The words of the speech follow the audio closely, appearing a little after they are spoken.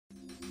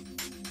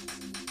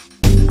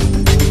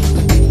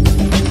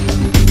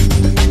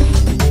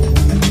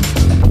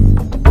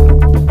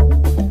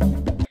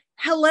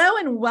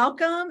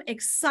welcome.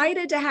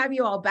 Excited to have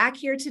you all back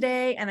here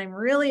today. And I'm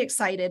really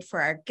excited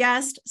for our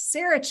guest,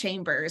 Sarah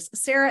Chambers.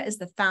 Sarah is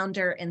the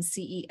founder and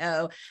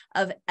CEO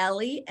of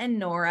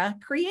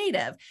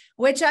Elly-and-Nora-Creative,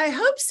 which I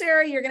hope,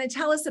 Sarah, you're going to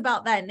tell us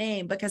about that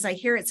name because I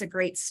hear it's a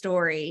great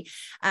story.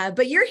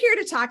 But you're here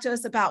to talk to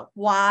us about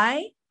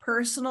why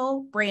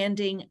personal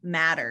branding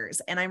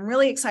matters. And I'm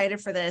really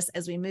excited for this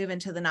as we move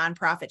into the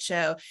nonprofit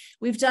show.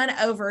 We've done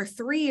over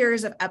 3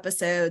 years of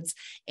episodes,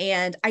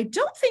 and I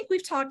don't think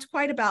we've talked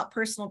quite about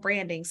personal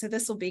branding. So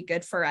this will be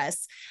good for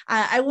us.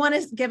 I want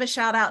to give a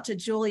shout out to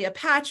Julia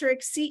Patrick,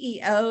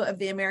 CEO of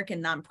the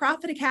American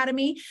Nonprofit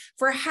Academy,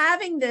 for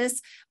having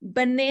this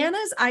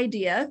bananas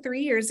idea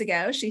 3 years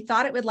ago. She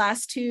thought it would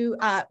last 2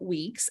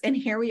 weeks, and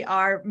here we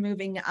are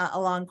moving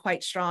along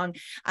quite strong.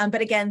 But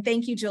again,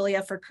 thank you,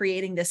 Julia, for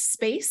creating this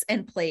space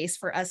and place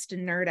for us to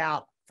nerd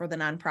out for the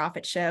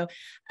nonprofit show.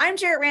 I'm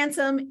Jarrett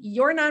Ransom,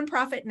 your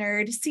nonprofit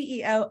nerd,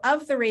 CEO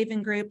of the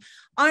Raven Group,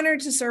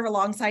 honored to serve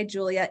alongside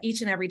Julia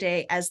each and every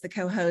day as the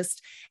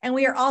co-host. And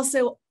we are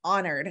also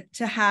honored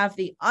to have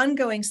the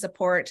ongoing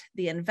support,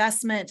 the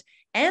investment,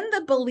 and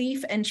the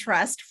belief and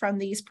trust from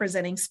these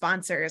presenting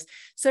sponsors.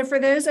 So for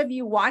those of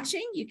you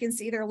watching, you can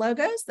see their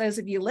logos. Those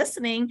of you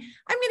listening,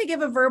 I'm going to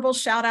give a verbal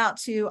shout out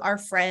to our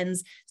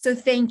friends. So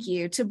thank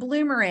you to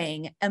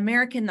Bloomerang,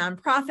 American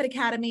Nonprofit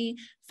Academy,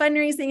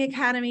 Fundraising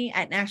Academy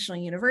at National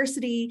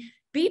University,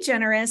 Be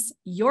Generous,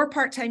 Your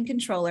Part-Time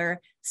Controller,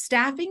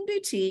 Staffing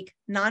Boutique,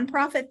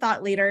 Nonprofit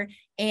Thought Leader,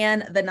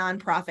 and the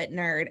Nonprofit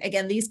Nerd.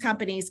 Again, these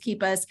companies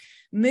keep us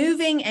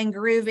moving and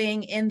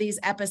grooving in these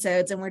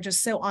episodes, and we're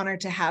just so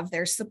honored to have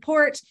their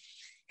support.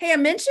 Hey, I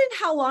mentioned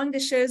how long the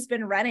show's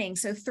been running.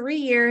 So 3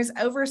 years,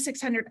 over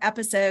 600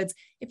 episodes.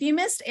 If you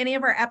missed any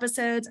of our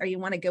episodes or you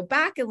want to go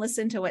back and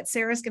listen to what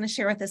Sarah's going to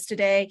share with us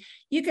today,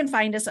 you can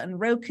find us on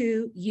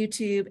Roku,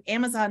 YouTube,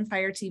 Amazon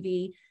Fire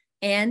TV,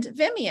 and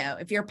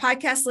Vimeo. If you're a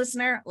podcast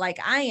listener like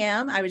I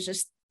am, I was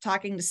just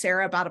talking to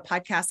Sarah about a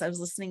podcast I was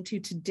listening to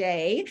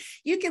today.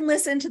 You can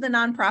listen to the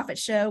nonprofit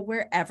show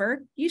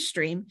wherever you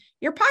stream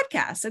your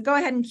podcast. So go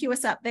ahead and cue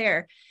us up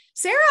there.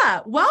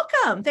 Sarah,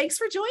 welcome. Thanks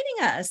for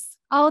joining us.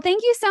 Oh,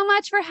 thank you so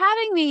much for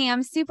having me.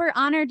 I'm super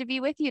honored to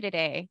be with you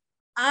today.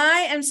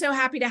 I am so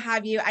happy to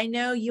have you. I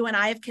know you and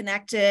I have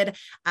connected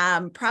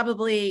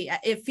probably,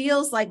 it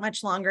feels like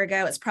much longer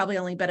ago. It's probably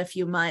only been a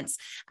few months,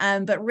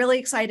 but really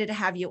excited to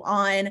have you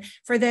on.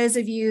 For those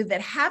of you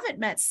that haven't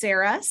met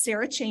Sarah,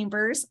 Sarah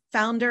Chambers,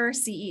 founder,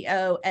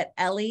 CEO at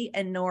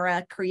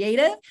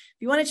Elly-and-Nora-Creative. If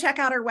you want to check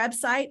out our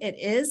website, it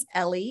is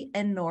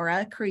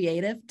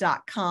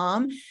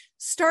elly-and-nora-creative.com.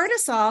 Start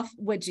us off,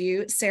 would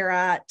you,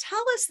 Sarah?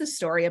 Tell us the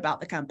story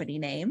about the company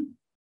name.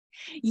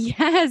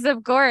 Yes,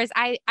 of course.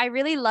 I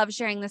really love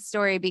sharing this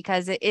story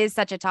because it is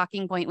such a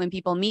talking point when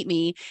people meet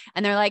me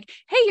and they're like,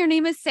 hey, your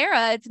name is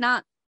Sarah. It's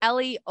not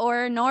Elly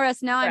or Nora.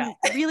 So now I'm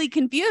really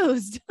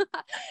confused.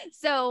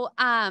 So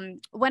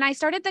when I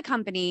started the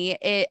company,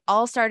 it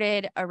all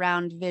started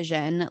around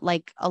vision,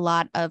 like a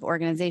lot of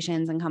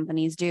organizations and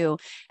companies do.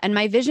 And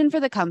my vision for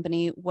the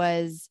company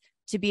was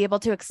to be able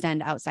to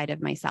extend outside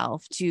of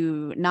myself,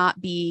 to not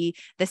be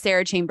the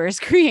Sarah Chambers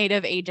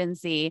creative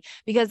agency,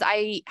 because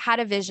I had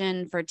a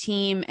vision for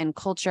team and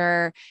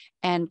culture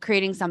and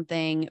creating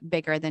something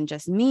bigger than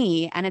just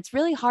me. And it's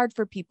really hard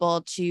for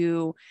people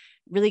to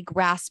really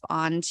grasp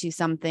onto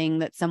something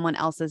that's someone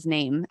else's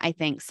name, I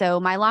think. So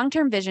my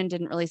long-term vision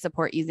didn't really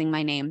support using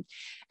my name.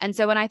 And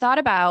so when I thought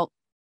about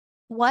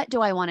what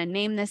do I want to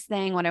name this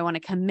thing, what I want to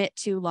commit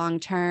to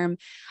long-term,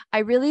 I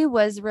really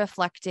was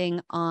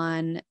reflecting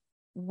on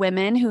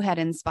women who had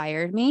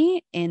inspired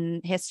me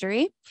in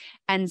history.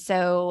 And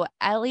so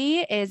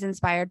Elly is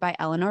inspired by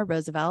Eleanor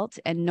Roosevelt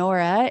and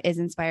Nora is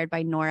inspired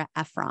by Nora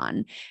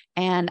Ephron.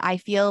 And I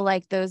feel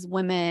like those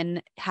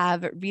women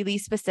have really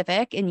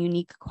specific and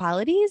unique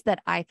qualities that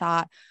I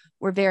thought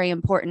were very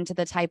important to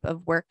the type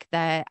of work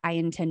that I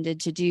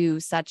intended to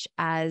do, such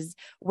as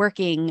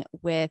working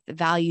with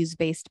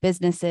values-based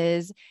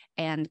businesses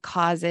and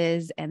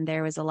causes. And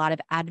there was a lot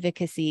of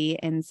advocacy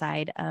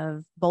inside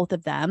of both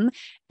of them.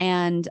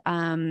 And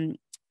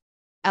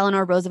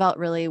Eleanor Roosevelt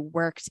really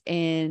worked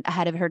in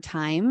ahead of her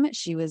time.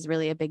 She was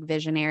really a big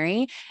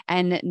visionary.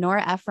 And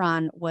Nora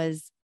Ephron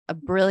was a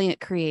brilliant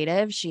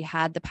creative. She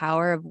had the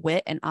power of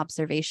wit and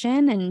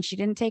observation, and she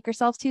didn't take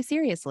herself too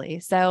seriously.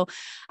 So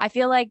I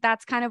feel like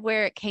that's kind of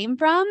where it came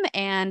from.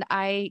 And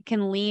I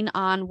can lean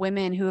on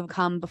women who have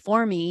come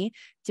before me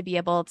to be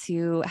able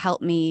to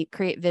help me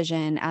create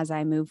vision as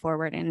I move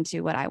forward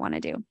into what I want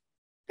to do.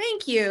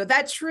 Thank you.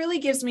 That truly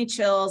gives me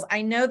chills.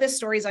 I know this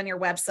story's on your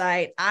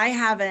website. I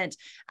haven't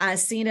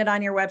seen it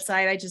on your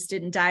website. I just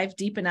didn't dive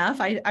deep enough,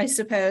 I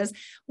suppose.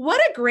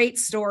 What a great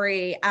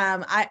story.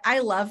 I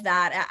love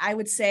that. I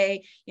would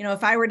say, you know,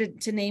 if I were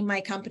to name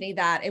my company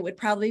that, it would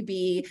probably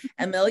be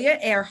Amelia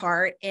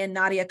Earhart and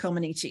Nadia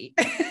Comaneci.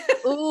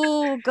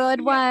 Ooh,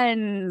 good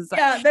ones.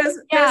 Yeah, those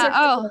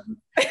are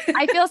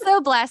I feel so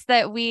blessed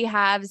that we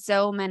have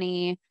so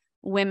many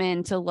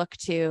women to look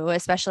to,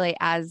 especially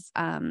as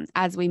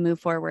we move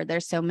forward.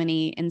 There's so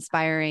many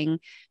inspiring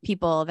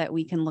people that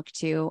we can look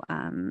to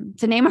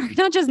name our,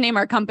 not just name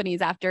our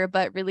companies after,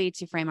 but really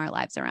to frame our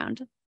lives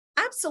around.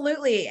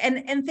 Absolutely.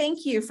 And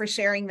thank you for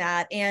sharing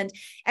that. And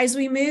as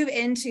we move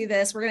into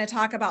this, we're going to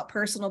talk about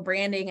personal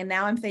branding. And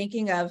now I'm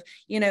thinking of,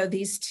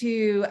 these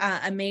two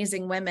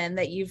amazing women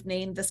that you've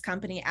named this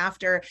company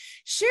after.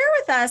 Share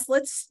with us,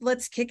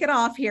 let's kick it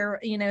off here.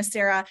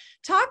 Sarah,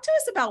 talk to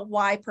us about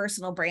why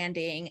personal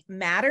branding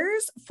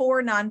matters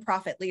for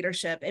nonprofit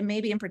leadership, and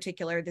maybe in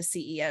particular, the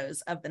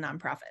CEOs of the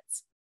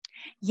nonprofits.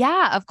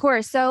 Yeah, of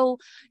course. So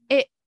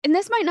and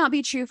this might not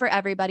be true for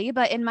everybody,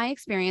 but in my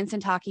experience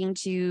in talking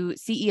to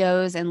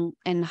CEOs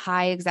and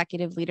high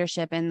executive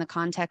leadership in the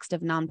context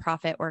of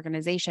nonprofit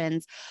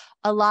organizations,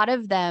 a lot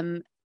of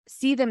them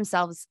see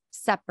themselves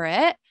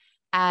separate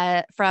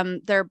from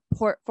their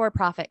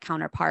for-profit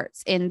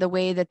counterparts in the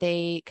way that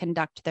they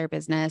conduct their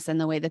business and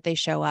the way that they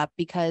show up,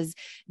 because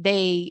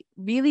they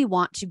really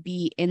want to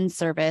be in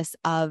service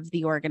of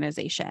the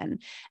organization.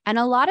 And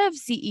a lot of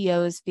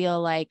CEOs feel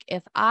like,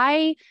 if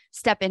I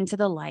step into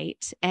the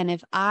light and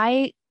if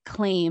I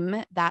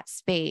claim that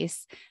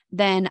space,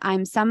 then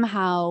I'm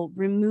somehow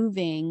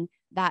removing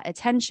that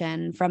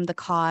attention from the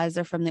cause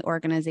or from the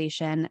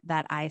organization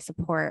that I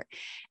support.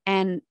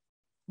 And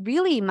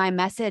really, my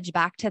message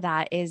back to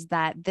that is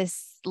that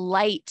this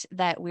light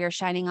that we're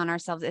shining on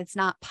ourselves, it's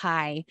not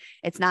pie.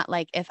 It's not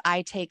like if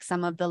I take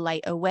some of the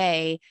light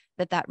away,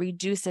 that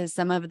reduces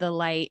some of the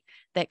light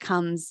that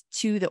comes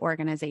to the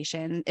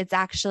organization. It's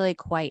actually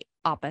quite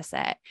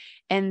opposite,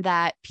 and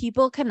that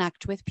people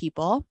connect with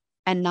people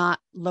and not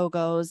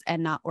logos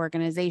and not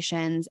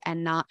organizations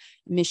and not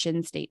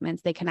mission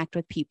statements. They connect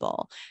with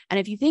people. And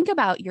if you think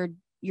about your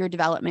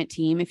development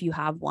team, if you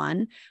have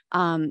one,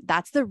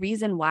 that's the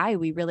reason why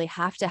we really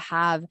have to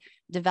have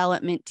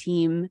development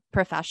team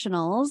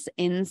professionals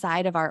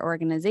inside of our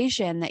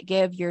organization that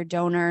give your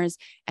donors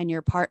and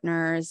your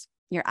partners,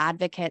 your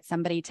advocates,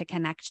 somebody to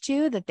connect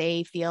to, that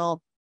they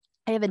feel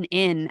I have an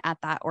in at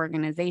that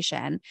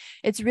organization.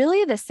 It's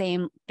really the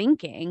same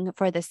thinking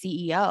for the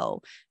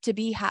CEO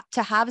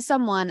to have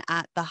someone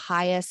at the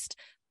highest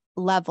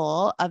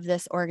level of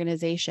this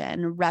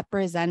organization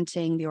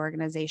representing the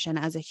organization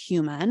as a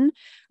human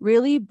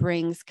really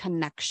brings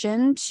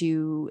connection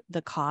to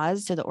the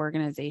cause, to the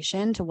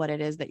organization, to what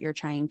it is that you're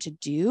trying to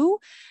do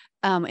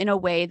in a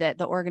way that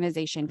the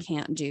organization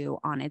can't do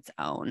on its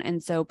own.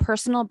 And so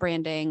personal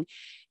branding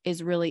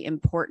is really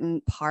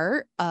important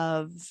part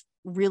of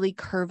really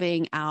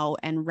curving out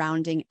and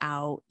rounding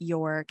out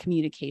your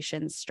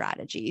communication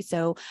strategy.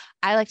 So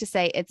I like to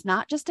say it's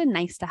not just a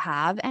nice to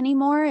have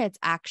anymore. It's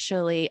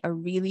actually a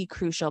really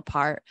crucial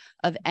part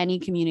of any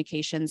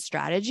communication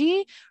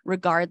strategy,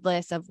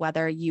 regardless of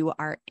whether you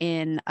are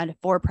in a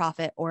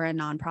for-profit or a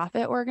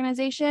nonprofit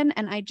organization.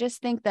 And I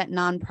just think that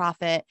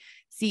nonprofit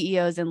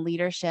CEOs and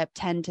leadership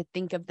tend to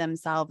think of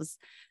themselves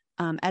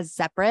as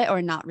separate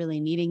or not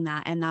really needing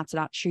that. And that's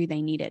not true.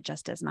 They need it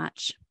just as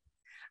much.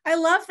 I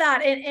love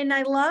that. And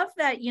I love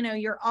that,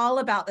 you're all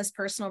about this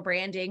personal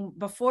branding.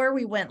 Before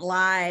we went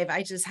live,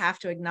 I just have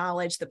to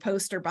acknowledge the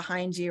poster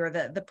behind you, or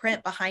the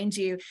print behind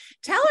you.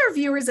 Tell our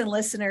viewers and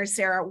listeners,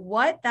 Sarah,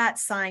 what that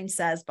sign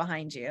says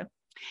behind you.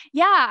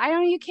 Yeah, I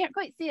don't know. You can't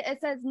quite see it. It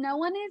says, "No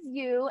one is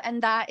you,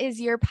 and that is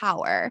your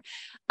power."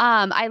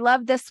 I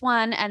love this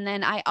one. And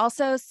then I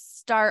also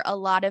start a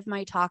lot of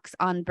my talks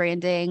on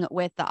branding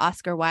with the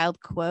Oscar Wilde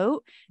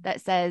quote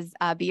that says,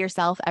 "Be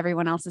yourself,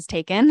 everyone else is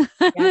taken."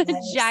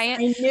 Yes,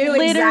 Giant I knew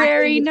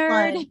literary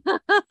exactly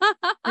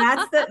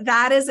nerd.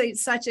 that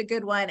is such a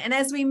good one. And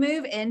as we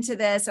move into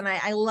this, and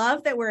I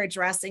love that we're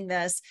addressing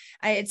this,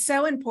 it's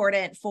so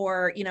important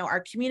for,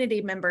 our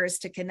community members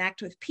to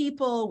connect with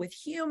people, with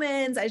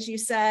humans, as you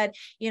said,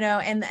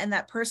 and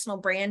that personal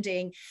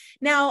branding.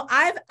 Now,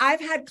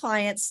 I've had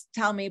clients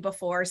tell me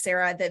before,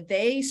 Sarah, that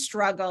they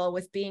struggle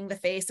with being the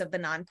face of the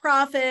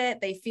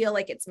nonprofit. They feel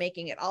like it's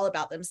making it all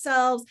about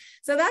themselves.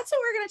 So that's what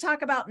we're going to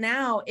talk about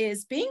now,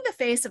 is being the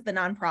face of the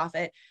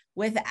nonprofit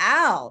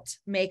without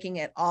making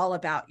it all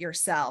about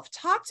yourself.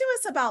 Talk to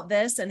us about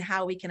this and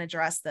how we can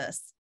address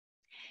this.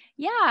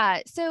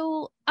 Yeah.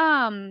 So,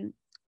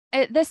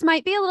 this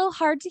might be a little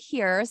hard to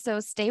hear, so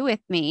stay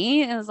with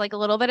me. It was like a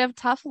little bit of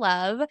tough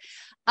love.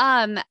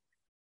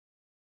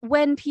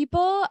 When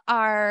people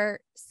are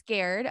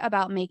scared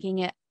about making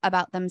it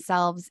about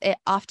themselves, it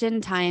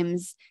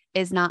oftentimes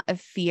is not a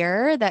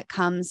fear that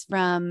comes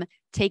from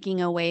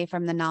taking away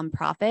from the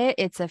nonprofit.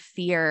 It's a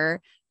fear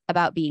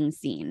about being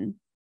seen.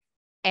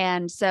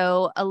 And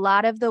so a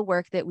lot of the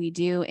work that we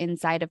do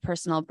inside of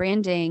personal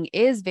branding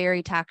is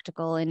very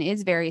tactical and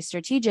is very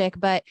strategic,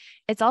 but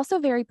it's also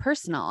very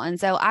personal. And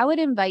so I would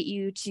invite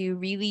you to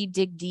really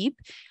dig deep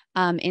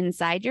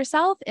inside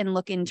yourself and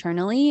look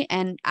internally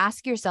and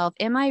ask yourself,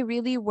 am I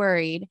really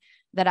worried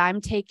that I'm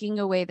taking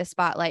away the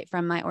spotlight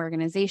from my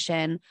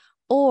organization?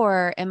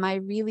 Or am I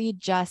really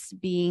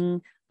just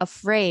being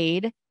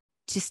afraid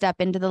to step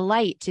into the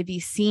light, to be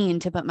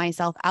seen, to put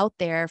myself out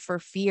there for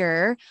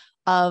fear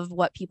of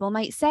what people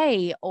might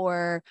say,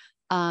 or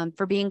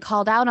for being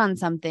called out on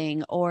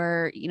something,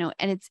 or,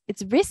 and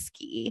it's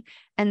risky.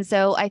 And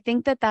so I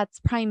think that that's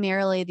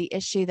primarily the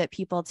issue that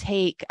people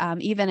take,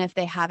 even if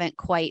they haven't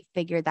quite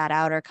figured that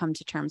out or come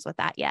to terms with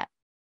that yet.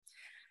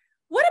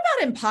 What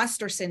about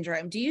imposter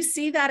syndrome? Do you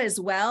see that as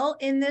well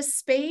in this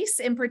space,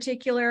 in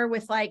particular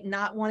with like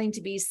not wanting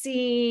to be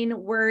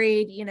seen,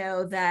 worried,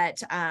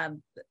 that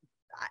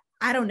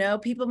I don't know,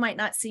 people might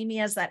not see me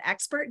as that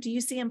expert. Do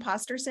you see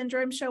imposter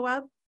syndrome show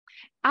up?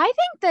 I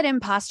think that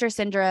imposter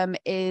syndrome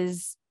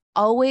is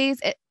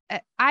always,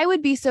 I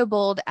would be so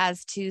bold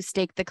as to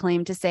stake the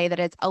claim to say that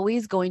it's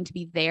always going to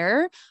be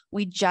there.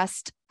 We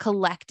just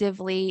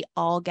collectively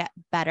all get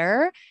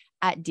better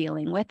at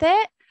dealing with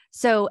it.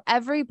 So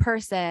every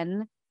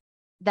person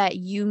that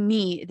you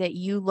meet, that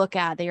you look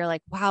at, that you're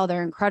like, wow,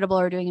 they're incredible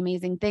or doing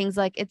amazing things,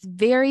 like it's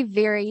very,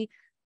 very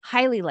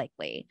highly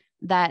likely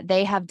that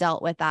they have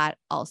dealt with that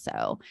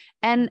also.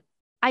 And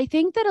I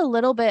think that a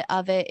little bit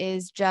of it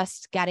is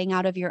just getting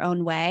out of your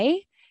own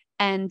way.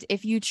 And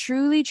if you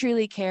truly,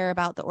 truly care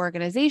about the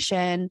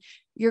organization,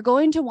 you're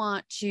going to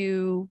want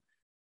to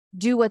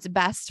do what's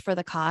best for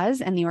the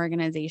cause and the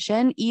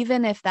organization,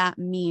 even if that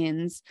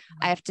means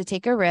I have to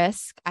take a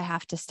risk, I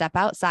have to step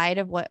outside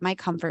of what my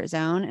comfort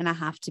zone, and I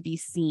have to be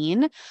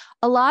seen.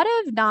 A lot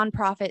of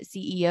nonprofit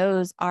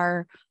CEOs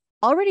are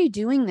already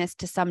doing this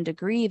to some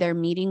degree. They're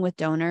meeting with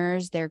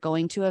donors, they're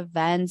going to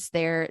events,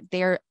 they're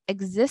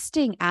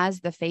existing as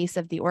the face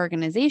of the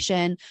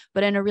organization,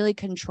 but in a really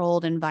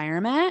controlled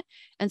environment.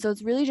 And so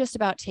it's really just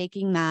about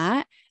taking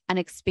that and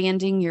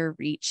expanding your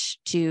reach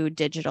to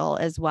digital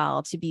as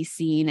well, to be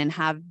seen and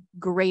have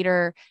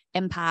greater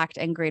impact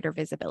and greater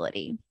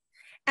visibility.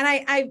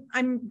 And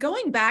I'm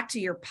going back to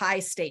your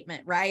pie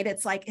statement, right?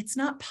 It's like, it's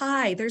not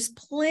pie. There's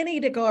plenty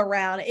to go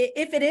around.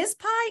 If it is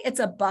pie, it's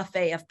a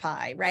buffet of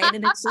pie, right?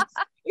 And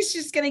it's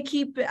just going to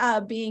keep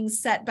being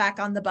set back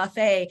on the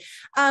buffet.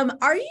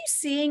 Are you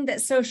seeing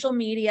that social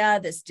media,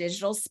 this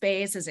digital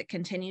space, as it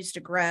continues to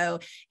grow,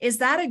 is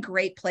that a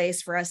great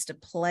place for us to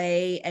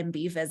play and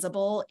be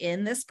visible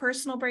in this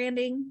personal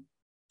branding?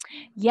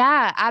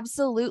 Yeah,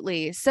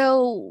 absolutely.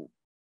 So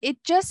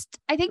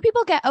I think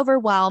people get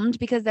overwhelmed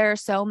because there are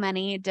so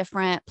many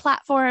different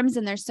platforms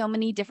and there's so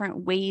many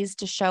different ways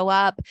to show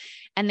up.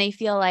 And they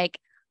feel like,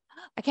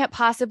 I can't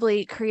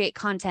possibly create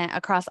content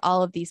across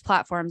all of these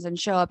platforms and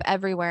show up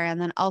everywhere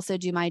and then also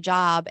do my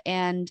job.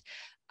 And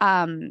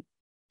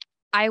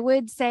I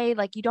would say,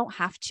 like, you don't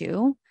have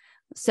to.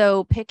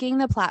 So picking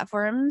the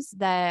platforms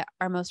that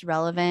are most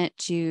relevant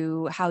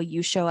to how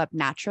you show up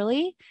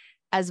naturally,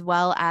 as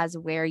well as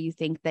where you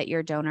think that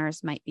your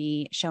donors might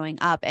be showing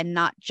up, and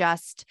not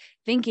just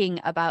thinking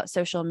about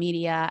social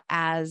media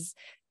as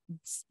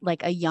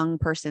like a young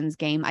person's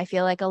game. I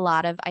feel like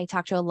I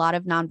talk to a lot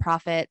of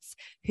nonprofits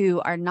who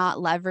are not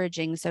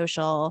leveraging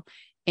social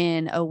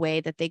in a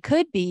way that they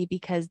could be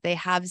because they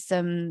have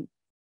some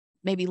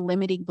maybe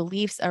limiting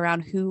beliefs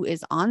around who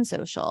is on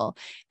social,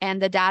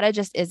 and the data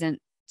just isn't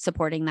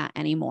supporting that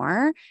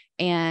anymore.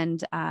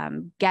 And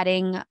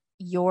getting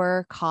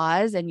your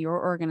cause and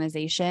your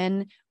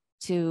organization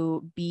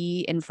to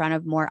be in front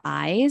of more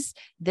eyes.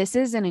 This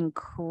is an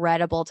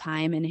incredible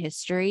time in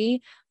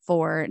history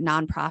for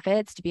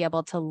nonprofits to be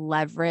able to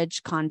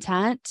leverage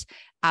content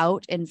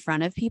out in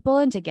front of people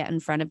and to get in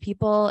front of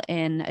people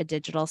in a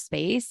digital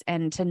space,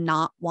 and to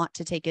not want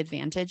to take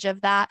advantage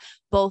of that,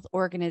 both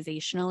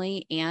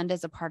organizationally and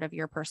as a part of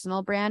your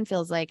personal brand,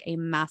 feels like a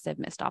massive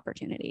missed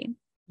opportunity.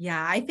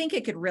 Yeah, I think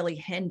it could really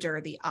hinder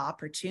the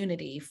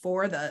opportunity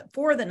for the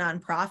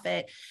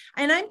nonprofit.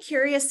 And I'm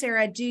curious,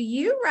 Sarah, do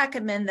you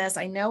recommend this?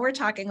 I know we're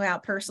talking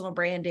about personal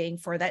branding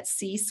for that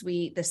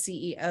C-suite, the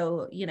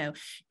CEO,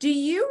 do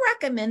you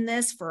recommend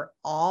this for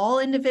all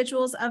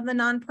individuals of the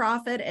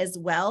nonprofit as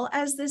well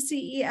as the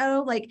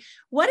CEO? Like,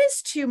 what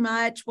is too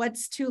much?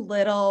 What's too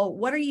little?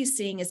 What are you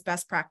seeing as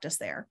best practice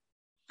there?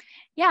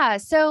 Yeah.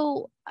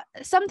 So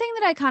something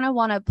that I kind of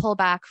want to pull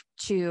back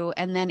to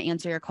and then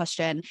answer your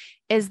question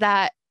is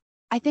that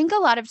I think a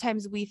lot of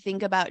times we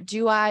think about,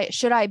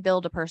 should I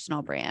build a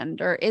personal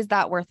brand, or is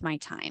that worth my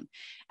time?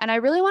 And I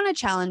really want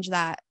to challenge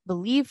that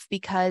belief,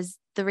 because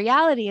the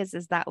reality is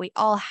that we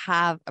all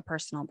have a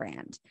personal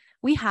brand.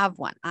 We have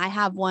one. I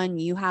have one.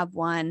 You have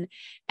one.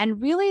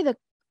 And really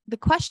the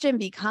question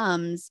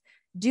becomes,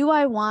 do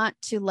I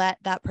want to let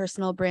that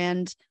personal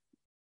brand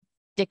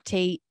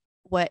dictate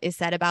what is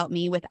said about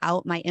me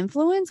without my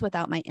influence,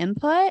 without my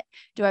input?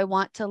 Do I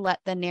want to let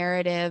the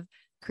narrative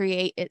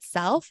create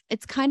itself?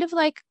 It's kind of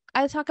like,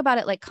 I talk about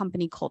it like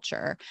company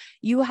culture.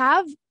 You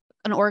have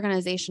an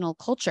organizational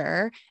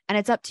culture, and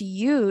it's up to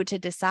you to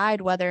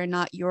decide whether or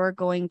not you're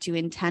going to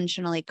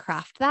intentionally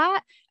craft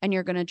that and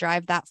you're going to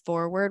drive that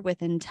forward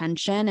with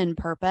intention and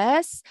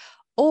purpose,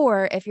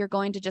 or if you're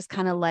going to just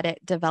kind of let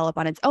it develop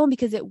on its own,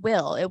 because it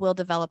will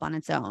develop on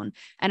its own.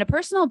 And a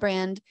personal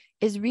brand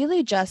is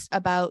really just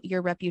about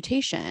your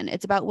reputation.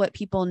 It's about what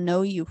people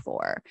know you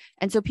for.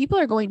 And so people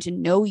are going to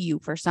know you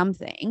for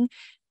something.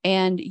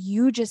 And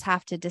you just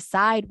have to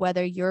decide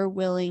whether you're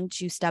willing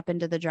to step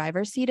into the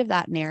driver's seat of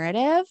that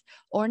narrative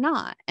or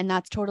not. And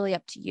that's totally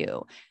up to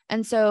you.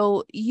 And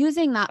so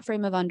using that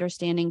frame of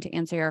understanding to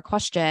answer your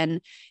question,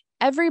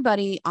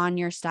 everybody on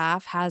your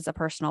staff has a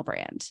personal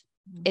brand.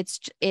 It's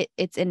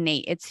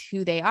innate. It's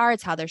who they are.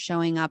 It's how they're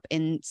showing up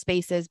in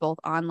spaces, both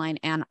online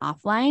and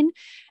offline.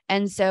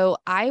 And so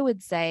I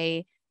would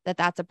say that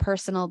that's a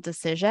personal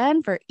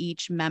decision for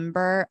each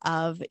member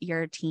of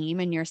your team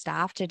and your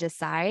staff to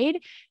decide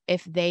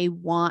if they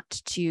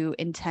want to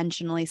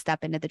intentionally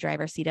step into the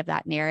driver's seat of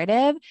that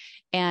narrative.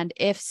 And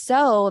if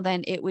so,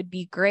 then it would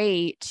be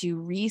great to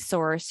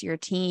resource your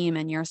team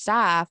and your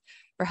staff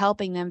for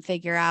helping them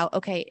figure out,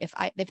 okay,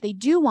 if they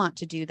do want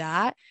to do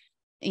that,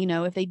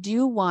 if they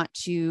do want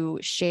to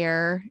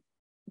share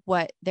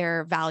what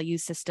their value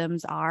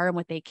systems are and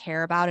what they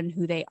care about and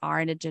who they are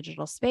in a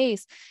digital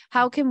space,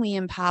 how can we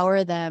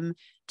empower them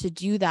to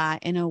do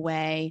that in a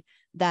way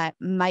that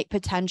might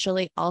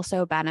potentially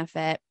also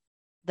benefit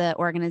the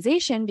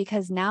organization?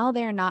 Because now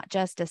they're not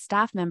just a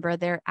staff member,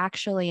 they're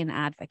actually an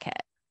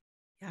advocate.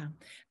 Yeah,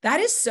 that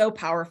is so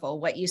powerful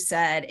what you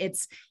said.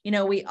 It's,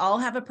 we all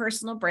have a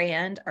personal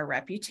brand, a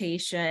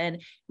reputation.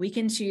 We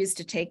can choose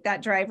to take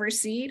that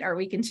driver's seat, or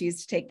we can choose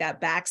to take that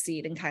back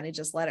seat and kind of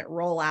just let it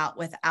roll out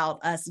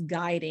without us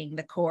guiding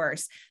the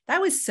course.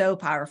 That was so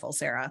powerful,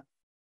 Sarah.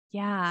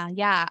 Yeah.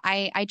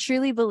 I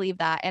truly believe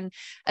that. And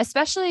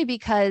especially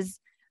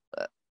because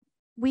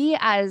we,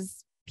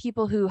 as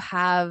people who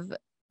have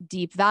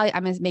deep value,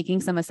 I'm making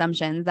some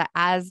assumptions that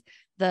as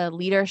the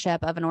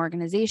leadership of an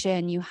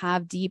organization, you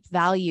have deep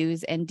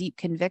values and deep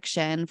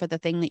conviction for the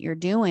thing that you're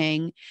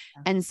doing.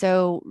 And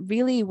so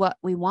really what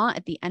we want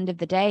at the end of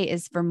the day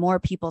is for more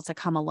people to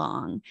come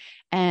along,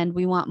 and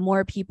we want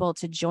more people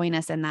to join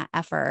us in that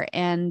effort.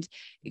 And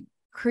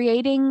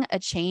creating a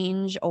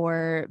change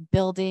or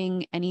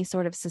building any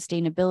sort of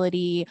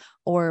sustainability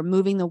or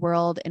moving the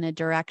world in a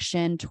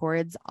direction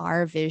towards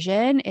our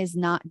vision is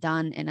not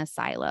done in a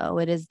silo.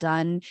 It is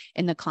done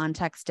in the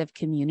context of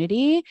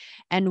community.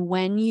 And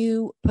when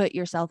you put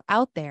yourself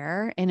out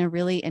there in a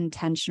really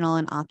intentional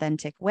and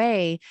authentic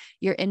way,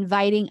 you're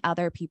inviting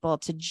other people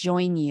to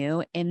join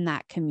you in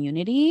that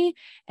community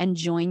and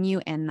join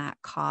you in that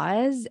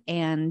cause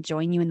and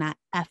join you in that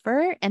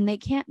effort. And they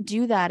can't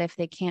do that if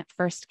they can't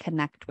first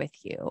connect with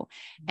you.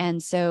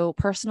 And so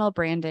personal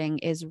branding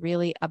is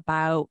really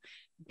about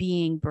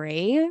being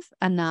brave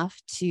enough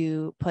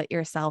to put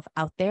yourself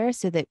out there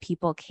so that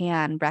people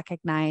can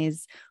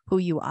recognize who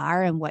you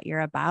are and what you're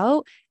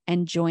about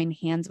and join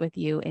hands with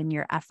you in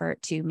your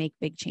effort to make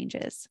big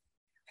changes.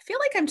 I feel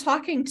like I'm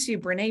talking to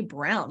Brene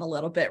Brown a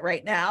little bit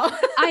right now.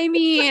 I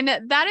mean,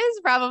 that is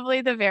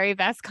probably the very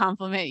best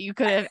compliment you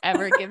could have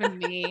ever given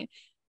me.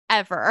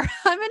 Ever.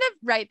 I'm going to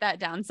write that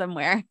down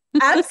somewhere.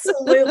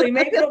 Absolutely.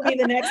 Maybe it'll be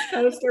the next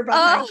poster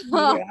behind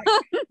me.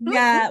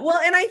 Yeah. Well,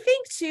 and I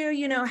think too,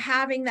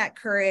 having that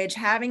courage,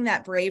 having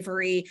that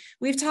bravery,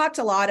 we've talked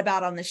a lot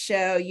about on the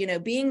show,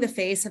 being the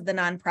face of the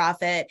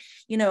nonprofit,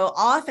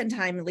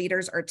 oftentimes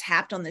leaders are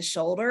tapped on the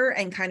shoulder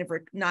and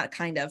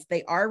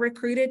they are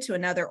recruited to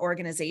another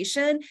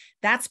organization.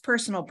 That's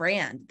personal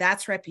brand,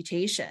 that's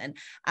reputation.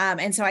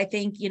 And so I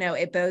think,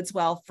 it bodes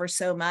well for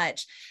so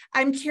much.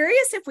 I'm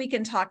curious if we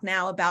can talk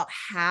now about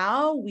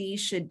how we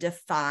should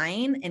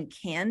define and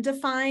can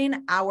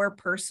define our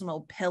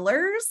personal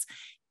pillars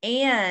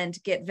and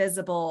get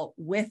visible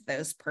with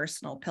those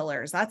personal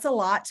pillars. That's a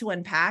lot to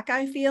unpack,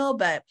 I feel,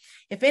 but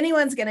if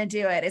anyone's going to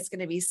do it, it's going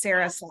to be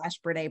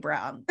Sarah/Brene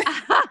Brown.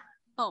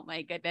 Oh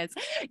my goodness.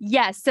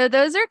 Yes. So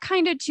those are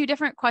kind of two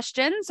different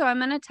questions. So I'm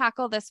going to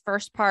tackle this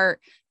first part,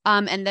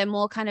 and then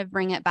we'll kind of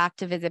bring it back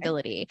to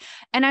visibility.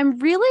 And I'm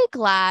really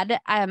glad.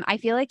 I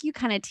feel like you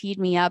kind of teed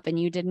me up and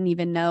you didn't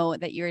even know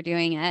that you were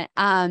doing it,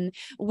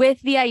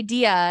 with the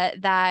idea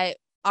that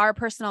our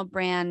personal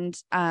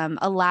brand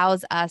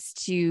allows us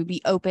to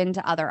be open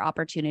to other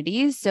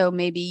opportunities. So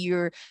maybe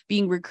you're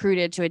being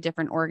recruited to a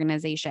different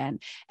organization.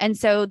 And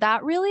so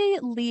that really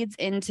leads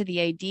into the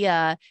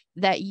idea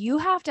that you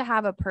have to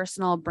have a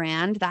personal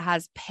brand that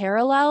has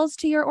parallels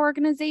to your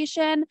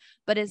organization,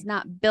 but is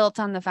not built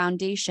on the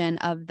foundation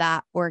of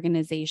that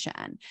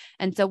organization.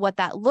 And so what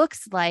that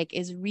looks like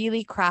is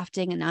really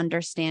crafting and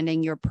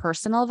understanding your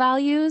personal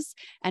values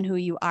and who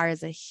you are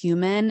as a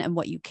human and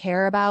what you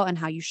care about and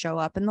how you show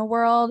up in the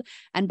world,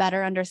 and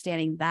better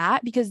understanding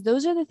that, because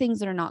those are the things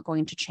that are not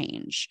going to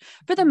change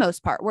for the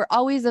most part. We're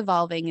always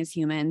evolving as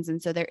humans.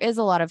 And so there is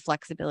a lot of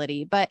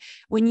flexibility, but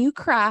when you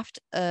craft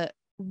a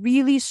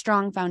really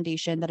strong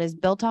foundation that is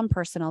built on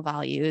personal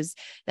values,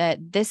 that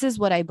this is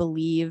what I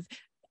believe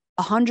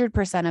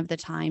 100% of the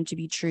time to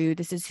be true,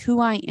 this is who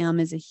I am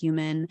as a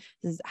human,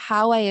 this is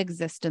how I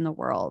exist in the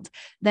world,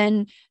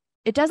 then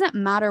it doesn't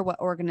matter what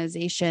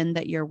organization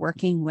that you're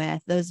working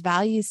with, those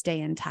values stay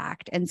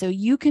intact. And so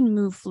you can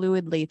move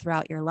fluidly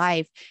throughout your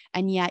life,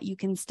 and yet you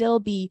can still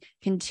be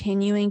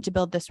continuing to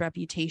build this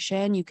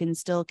reputation. You can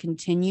still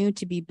continue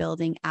to be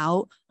building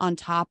out on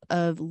top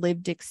of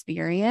lived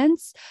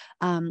experience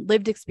on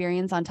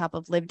top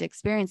of lived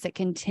experience that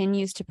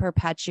continues to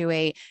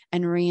perpetuate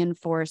and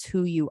reinforce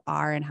who you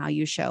are and how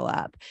you show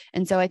up.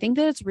 And so I think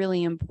that it's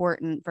really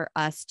important for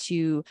us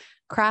to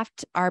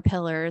craft our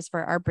pillars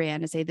for our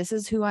brand to say, this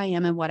is who I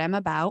am and what I'm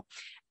about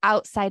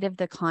outside of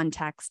the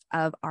context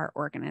of our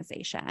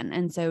organization.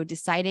 And so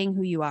deciding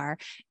who you are,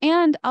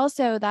 and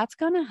also that's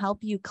going to help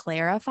you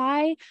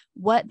clarify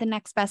what the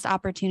next best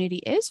opportunity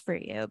is for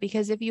you.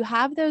 Because if you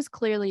have those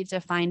clearly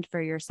defined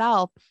for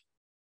yourself,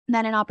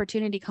 then an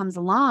opportunity comes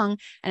along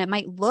and it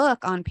might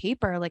look on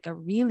paper like a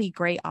really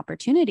great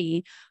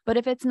opportunity, but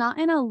if it's not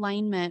in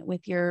alignment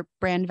with your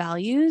brand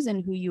values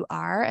and who you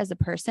are as a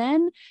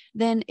person,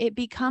 then it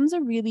becomes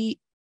a really,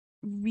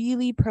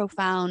 really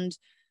profound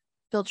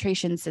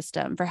filtration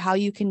system for how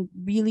you can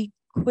really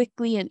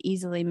quickly and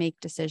easily make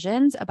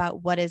decisions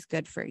about what is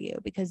good for you.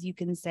 Because you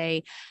can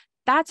say,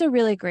 that's a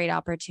really great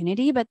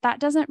opportunity, but that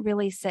doesn't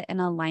really sit in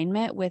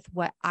alignment with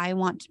what I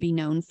want to be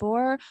known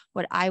for,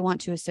 what I want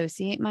to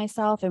associate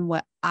myself, and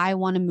what I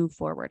want to move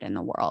forward in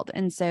the world.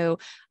 And so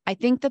I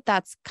think that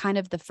that's kind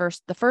of the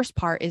first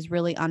part is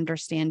really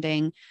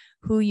understanding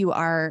who you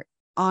are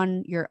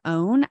on your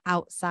own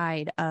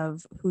outside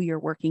of who you're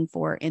working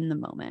for in the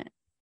moment.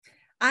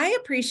 I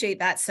appreciate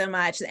that so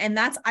much. And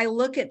I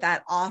look at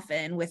that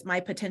often with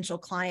my potential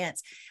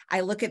clients. I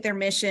look at their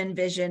mission,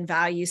 vision,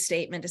 value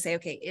statement to say,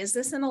 okay, is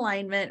this in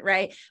alignment?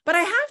 Right. But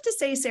I have to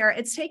say, Sarah,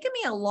 it's taken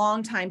me a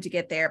long time to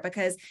get there,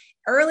 because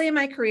early in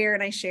my career,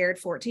 and I shared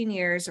 14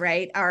 years,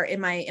 right, or in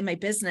my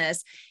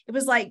business, it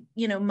was like,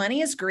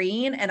 money is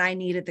green and I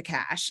needed the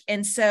cash.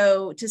 And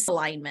so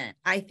alignment,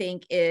 I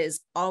think, is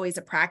always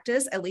a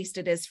practice, at least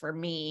it is for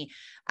me.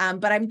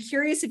 But I'm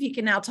curious if you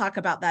can now talk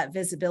about that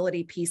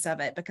visibility piece of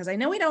it, because I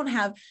know we don't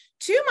have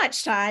too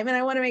much time, and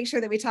I want to make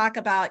sure that we talk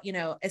about,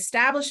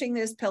 establishing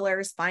those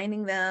pillars,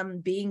 finding them,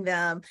 being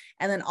them,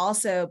 and then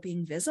also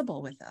being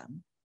visible with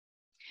them.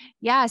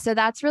 Yeah. So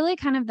that's really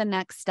kind of the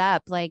next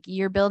step. Like,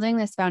 you're building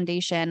this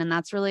foundation, and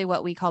that's really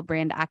what we call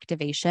brand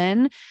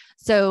activation.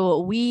 So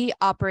we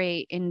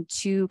operate in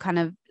two kind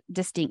of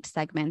distinct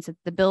segments.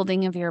 It's the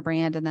building of your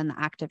brand and then the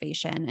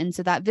activation. And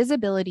so that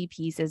visibility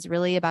piece is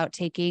really about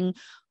taking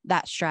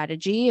that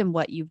strategy and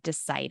what you've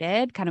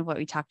decided, kind of what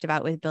we talked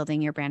about with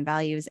building your brand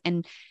values,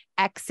 and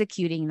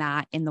executing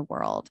that in the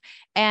world.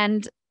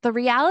 And the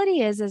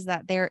reality is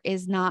that there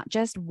is not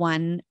just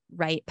one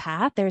right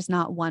path. There's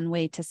not one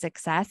way to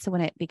success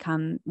when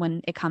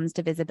it comes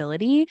to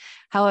visibility.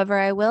 However,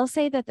 I will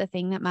say that the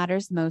thing that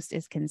matters most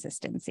is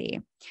consistency.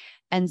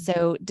 And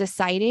so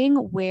deciding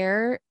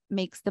where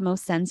makes the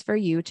most sense for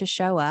you to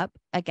show up,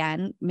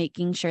 again,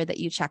 making sure that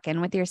you check in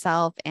with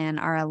yourself and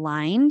are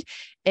aligned.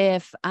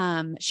 If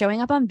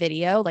showing up on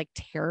video like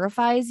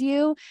terrifies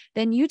you,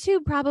 then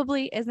YouTube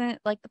probably isn't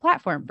like the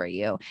platform for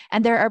you.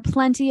 And there are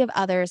plenty of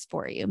others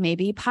for you,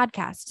 maybe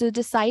podcasts. So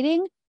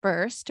deciding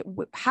first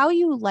how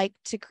you like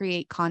to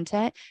create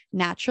content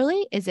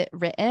naturally. Is it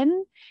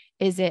written?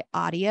 Is it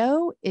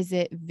audio? Is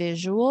it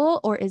visual?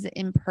 Or is it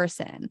in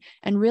person?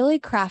 And really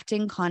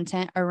crafting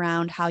content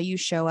around how you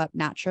show up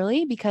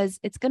naturally, because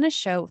it's going to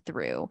show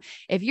through.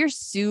 If you're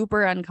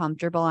super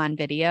uncomfortable on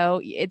video,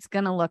 it's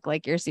going to look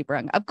like you're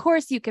Of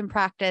course, you can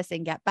practice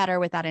and get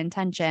better with that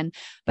intention.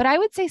 But I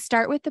would say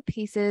start with the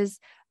pieces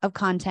of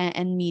content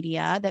and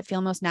media that feel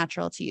most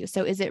natural to you.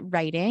 So is it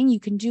writing? You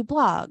can do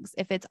blogs.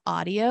 If it's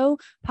audio,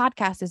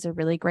 podcast is a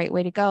really great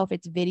way to go. If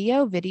it's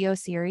video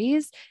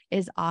series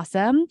is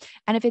awesome.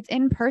 And if it's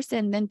in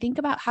person, then think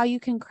about how you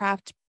can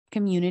craft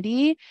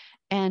community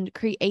and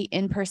create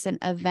in-person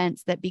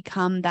events that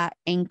become that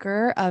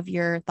anchor of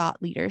your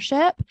thought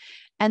leadership.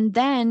 And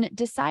then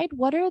decide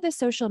what are the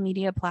social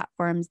media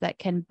platforms that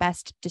can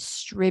best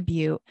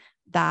distribute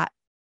that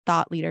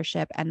thought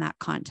leadership and that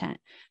content.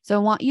 So I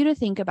want you to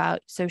think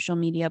about social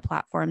media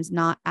platforms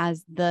not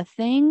as the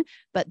thing,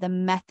 but the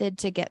method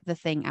to get the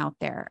thing out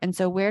there. And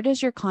so where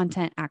does your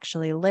content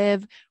actually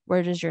live?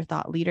 Where does your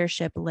thought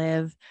leadership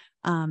live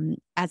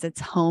as its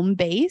home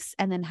base?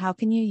 And then how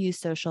can you use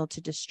social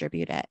to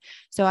distribute it?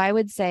 So I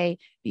would say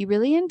be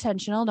really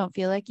intentional. Don't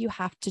feel like you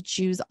have to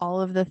choose all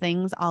of the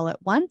things all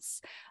at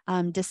once.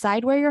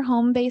 Decide where your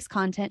home base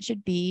content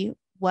should be,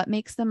 what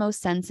makes the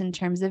most sense in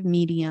terms of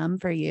medium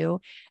for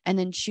you, and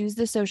then choose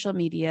the social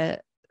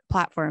media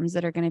platforms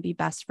that are going to be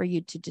best for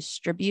you to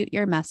distribute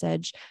your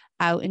message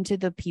out into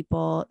the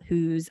people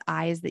whose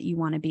eyes that you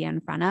want to be in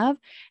front of,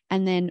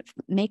 and then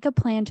make a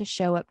plan to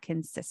show up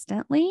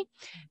consistently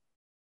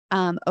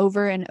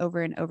over and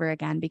over and over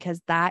again,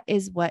 because that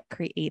is what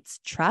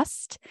creates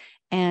trust,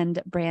 and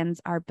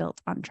brands are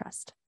built on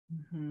trust.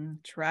 Mm-hmm.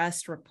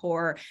 Trust,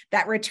 rapport,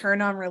 that return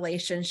on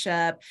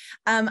relationship.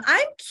 I'm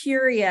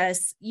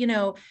curious,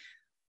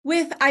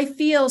 I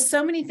feel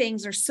so many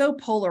things are so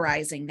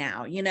polarizing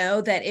now,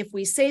 that if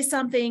we say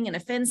something and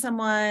offend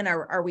someone,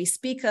 or we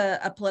speak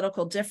a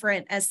political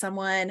different as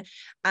someone,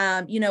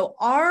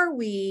 are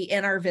we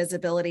in our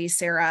visibility,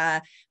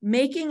 Sarah,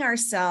 making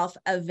ourselves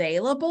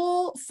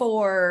available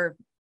for,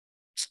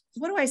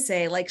 what do I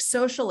say, like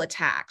social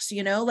attacks,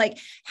 like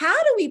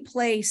how do we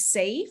play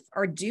safe,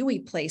 or do we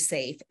play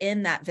safe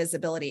in that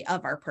visibility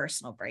of our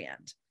personal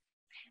brand?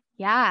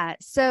 Yeah.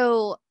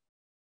 So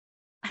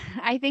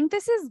I think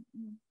this is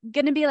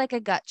going to be like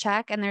a gut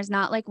check, and there's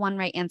not like one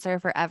right answer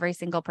for every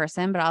single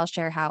person, but I'll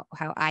share how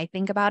I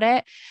think about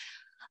it.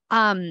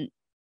 I'm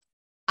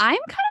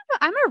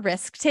a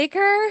risk taker.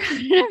 I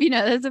don't know if you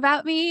know this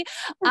about me.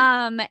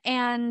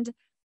 And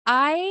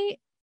I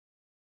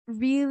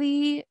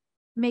really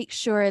make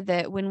sure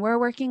that when we're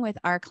working with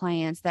our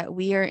clients, that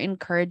we are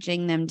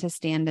encouraging them to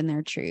stand in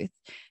their truth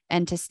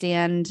and to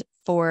stand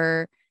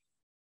for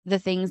the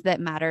things that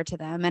matter to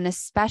them. And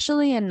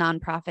especially in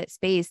nonprofit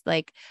space,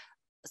 like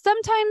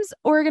sometimes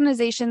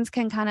organizations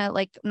can kind of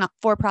like, not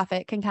for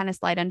profit, can kind of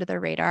slide under the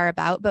radar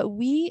about, but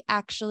we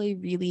actually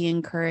really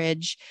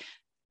encourage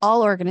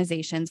all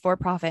organizations, for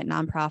profit,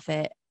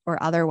 nonprofit,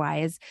 or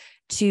otherwise,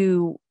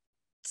 to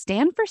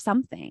stand for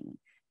something,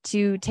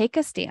 to take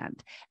a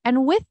stand.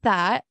 And with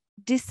that,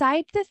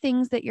 decide the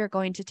things that you're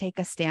going to take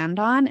a stand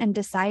on, and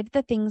decide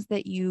the things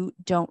that you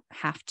don't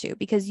have to,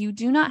 because you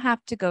do not have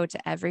to go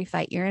to every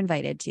fight you're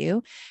invited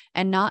to.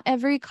 And not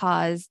every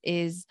cause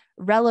is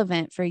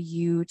relevant for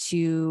you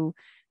to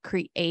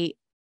create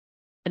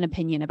an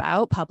opinion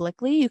about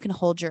publicly. You can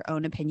hold your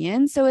own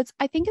opinion. So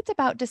I think it's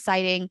about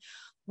deciding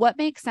what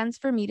makes sense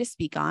for me to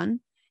speak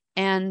on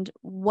and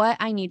what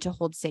I need to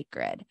hold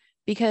sacred,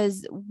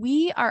 because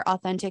we are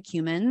authentic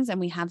humans and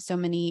we have so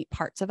many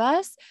parts of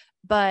us.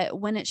 But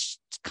when it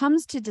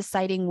comes to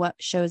deciding what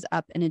shows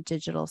up in a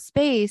digital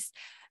space,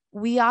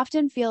 we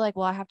often feel like,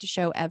 well, I have to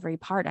show every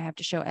part. I have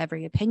to show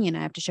every opinion.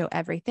 I have to show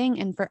everything.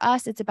 And for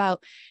us, it's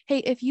about, hey,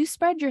 if you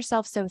spread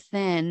yourself so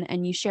thin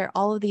and you share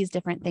all of these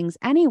different things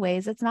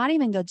anyways, it's not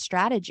even good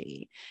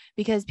strategy,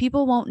 because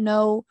people won't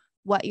know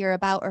what you're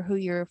about or who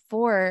you're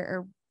for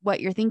or what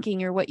you're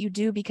thinking or what you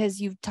do, because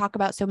you talk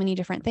about so many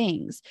different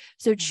things.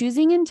 So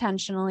choosing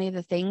intentionally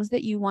the things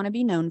that you want to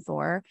be known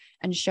for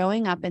and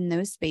showing up in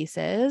those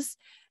spaces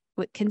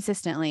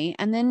consistently,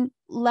 and then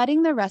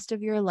letting the rest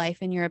of your life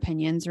and your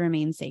opinions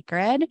remain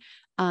sacred,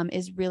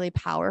 is really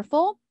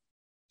powerful.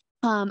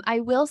 I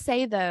will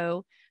say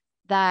though,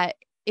 that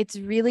it's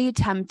really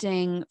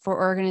tempting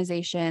for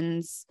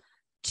organizations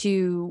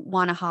to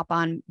want to hop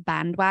on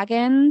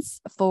bandwagons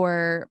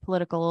for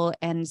political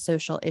and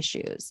social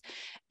issues.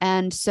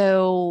 And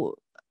so,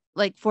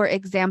 like, for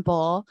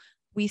example,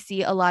 we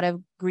see a lot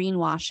of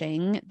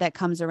greenwashing that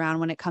comes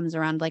around when it comes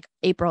around, like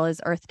April is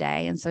Earth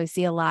Day. And so I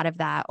see a lot of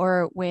that.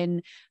 Or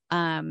when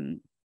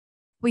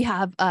we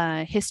have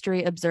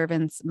history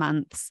observance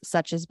months,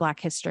 such as Black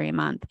History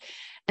Month.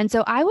 And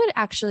so I would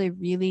actually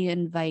really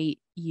invite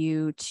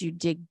you to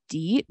dig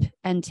deep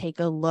and take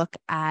a look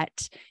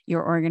at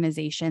your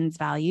organization's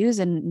values,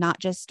 and not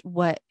just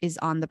what is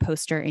on the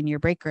poster in your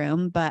break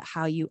room, but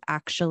how you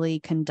actually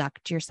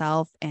conduct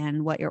yourself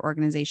and what your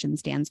organization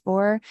stands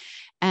for.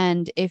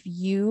 And if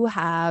you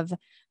have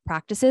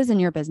practices in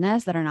your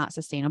business that are not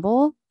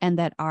sustainable and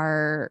that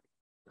are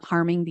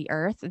harming the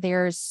earth,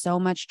 there's so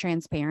much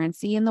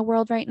transparency in the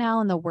world right now.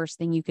 And the worst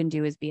thing you can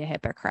do is be a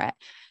hypocrite.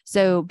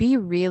 So be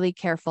really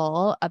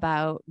careful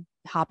about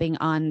hopping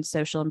on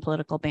social and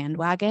political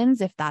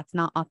bandwagons if that's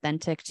not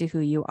authentic to who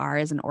you are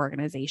as an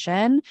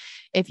organization.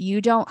 If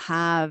you don't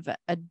have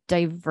a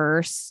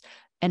diverse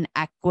and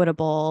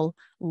equitable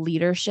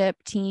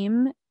leadership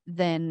team,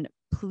 then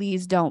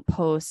please don't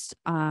post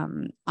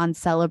on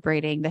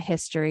celebrating the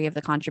history of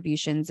the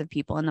contributions of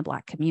people in the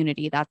Black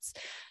community. That's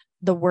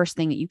the worst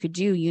thing that you could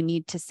do. You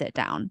need to sit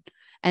down.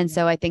 And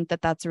so I think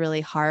that that's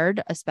really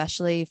hard,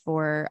 especially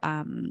for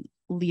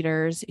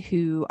leaders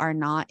who are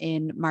not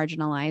in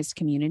marginalized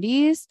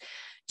communities,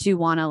 to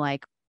want to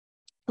like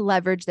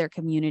leverage their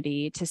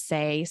community to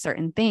say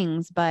certain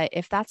things. But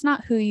if that's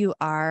not who you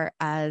are,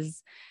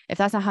 if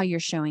that's not how you're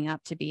showing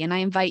up to be, and I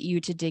invite you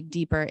to dig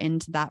deeper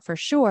into that for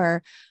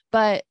sure,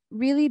 but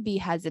really be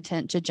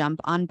hesitant to jump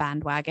on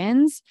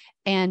bandwagons,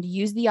 and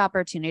use the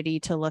opportunity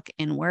to look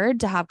inward,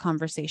 to have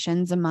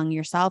conversations among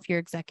yourself, your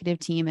executive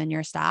team, and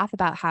your staff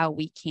about how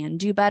we can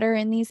do better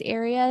in these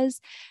areas.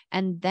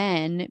 And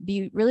then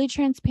be really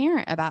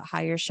transparent about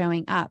how you're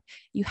showing up.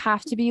 You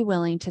have to be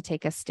willing to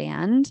take a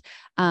stand.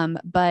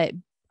 But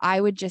I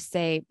would just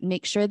say,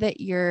 make sure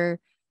that you're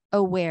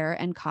aware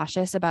and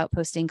cautious about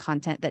posting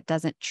content that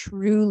doesn't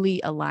truly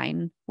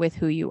align with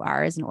who you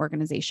are as an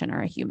organization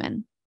or a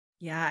human.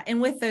 Yeah. And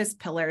with those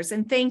pillars,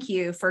 and thank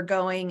you for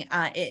going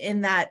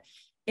in that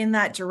in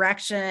that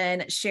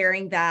direction,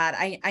 sharing that.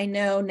 I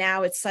know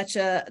now it's such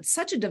a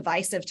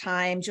divisive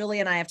time. Julie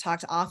and I have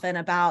talked often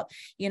about,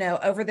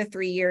 over the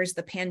 3 years,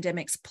 the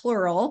pandemics,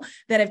 plural,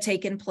 that have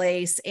taken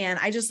place. And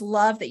I just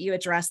love that you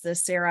address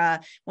this, Sarah,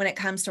 when it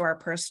comes to our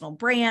personal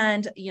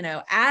brand,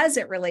 as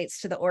it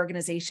relates to the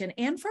organization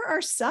and for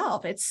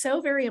ourselves. It's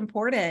so very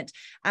important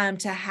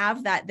to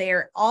have that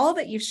there. All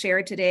that you've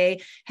shared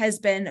today has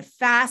been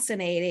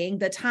fascinating.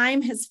 The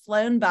time has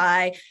flown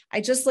by.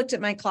 I just looked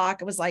at my clock.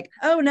 I was like,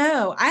 oh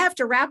no, I have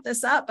to wrap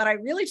this up, but I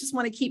really just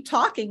want to keep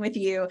talking with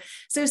you.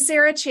 So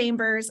Sarah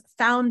Chambers,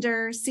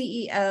 founder,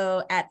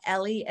 CEO at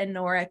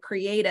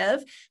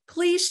Elly-and-Nora-Creative.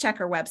 Please check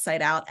her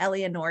website out,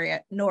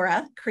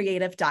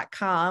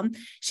 elly-and-nora-creative.com.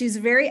 She's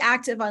very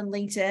active on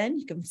LinkedIn.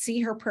 You can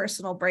see her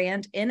personal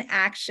brand in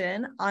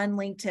action on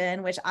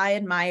LinkedIn, which I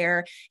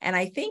admire, and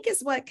I think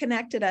is what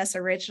connected us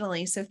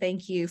originally. So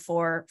thank you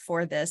for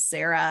this,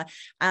 Sarah.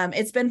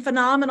 It's been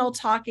phenomenal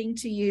talking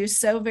to you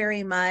so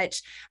very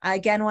much. I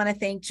again want to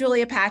thank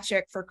Julia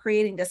Patrick for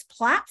creating this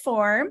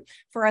platform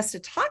for us to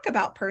talk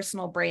about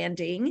personal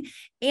branding.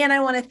 And I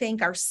want to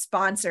thank our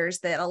sponsors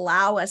that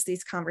allow us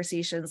these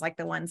conversations like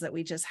the ones that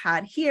we just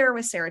had here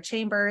with Sarah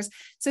Chambers.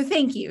 So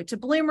thank you to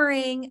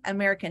Bloomerang,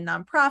 American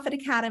Nonprofit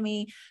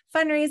Academy,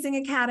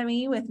 Fundraising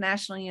Academy with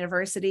National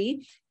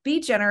University, Be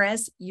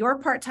Generous, Your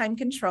Part-Time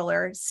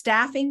Controller,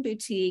 Staffing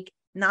Boutique,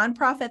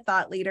 Nonprofit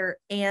Thought Leader,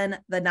 and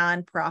the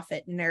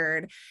Nonprofit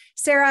Nerd.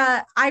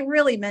 Sarah, I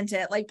really meant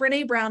it. Like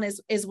Brene Brown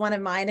is one of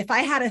mine. If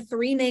I had a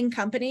 3-name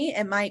company,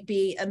 it might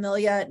be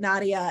Amelia,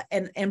 Nadia,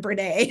 and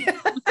Brene.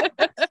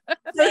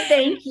 So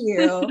thank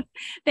you.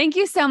 Thank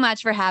you so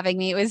much for having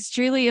me. It was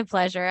truly a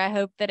pleasure. I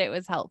hope that it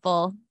was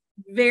helpful.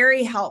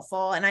 Very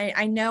helpful. And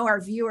I know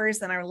our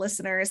viewers and our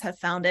listeners have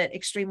found it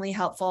extremely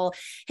helpful.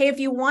 Hey, if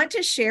you want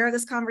to share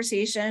this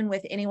conversation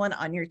with anyone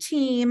on your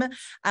team,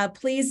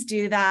 please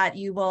do that.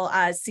 You will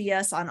see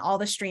us on all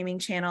the streaming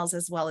channels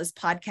as well as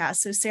podcasts.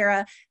 So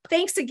Sarah,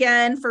 thanks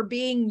again for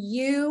being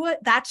you.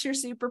 That's your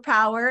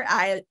superpower.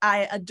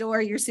 I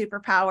adore your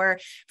superpower.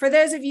 For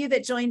those of you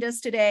that joined us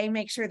today,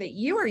 make sure that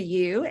you are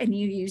you and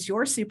you use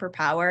your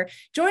superpower.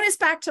 Join us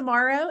back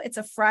tomorrow. It's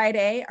a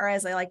Friday, or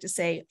as I like to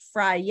say,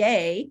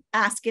 Friday.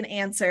 Ask and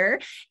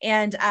answer.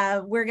 And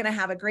we're going to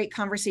have a great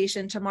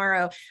conversation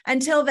tomorrow.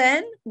 Until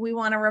then, we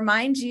want to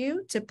remind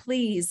you to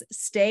please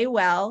stay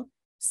well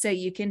so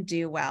you can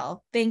do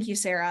well. Thank you,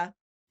 Sarah.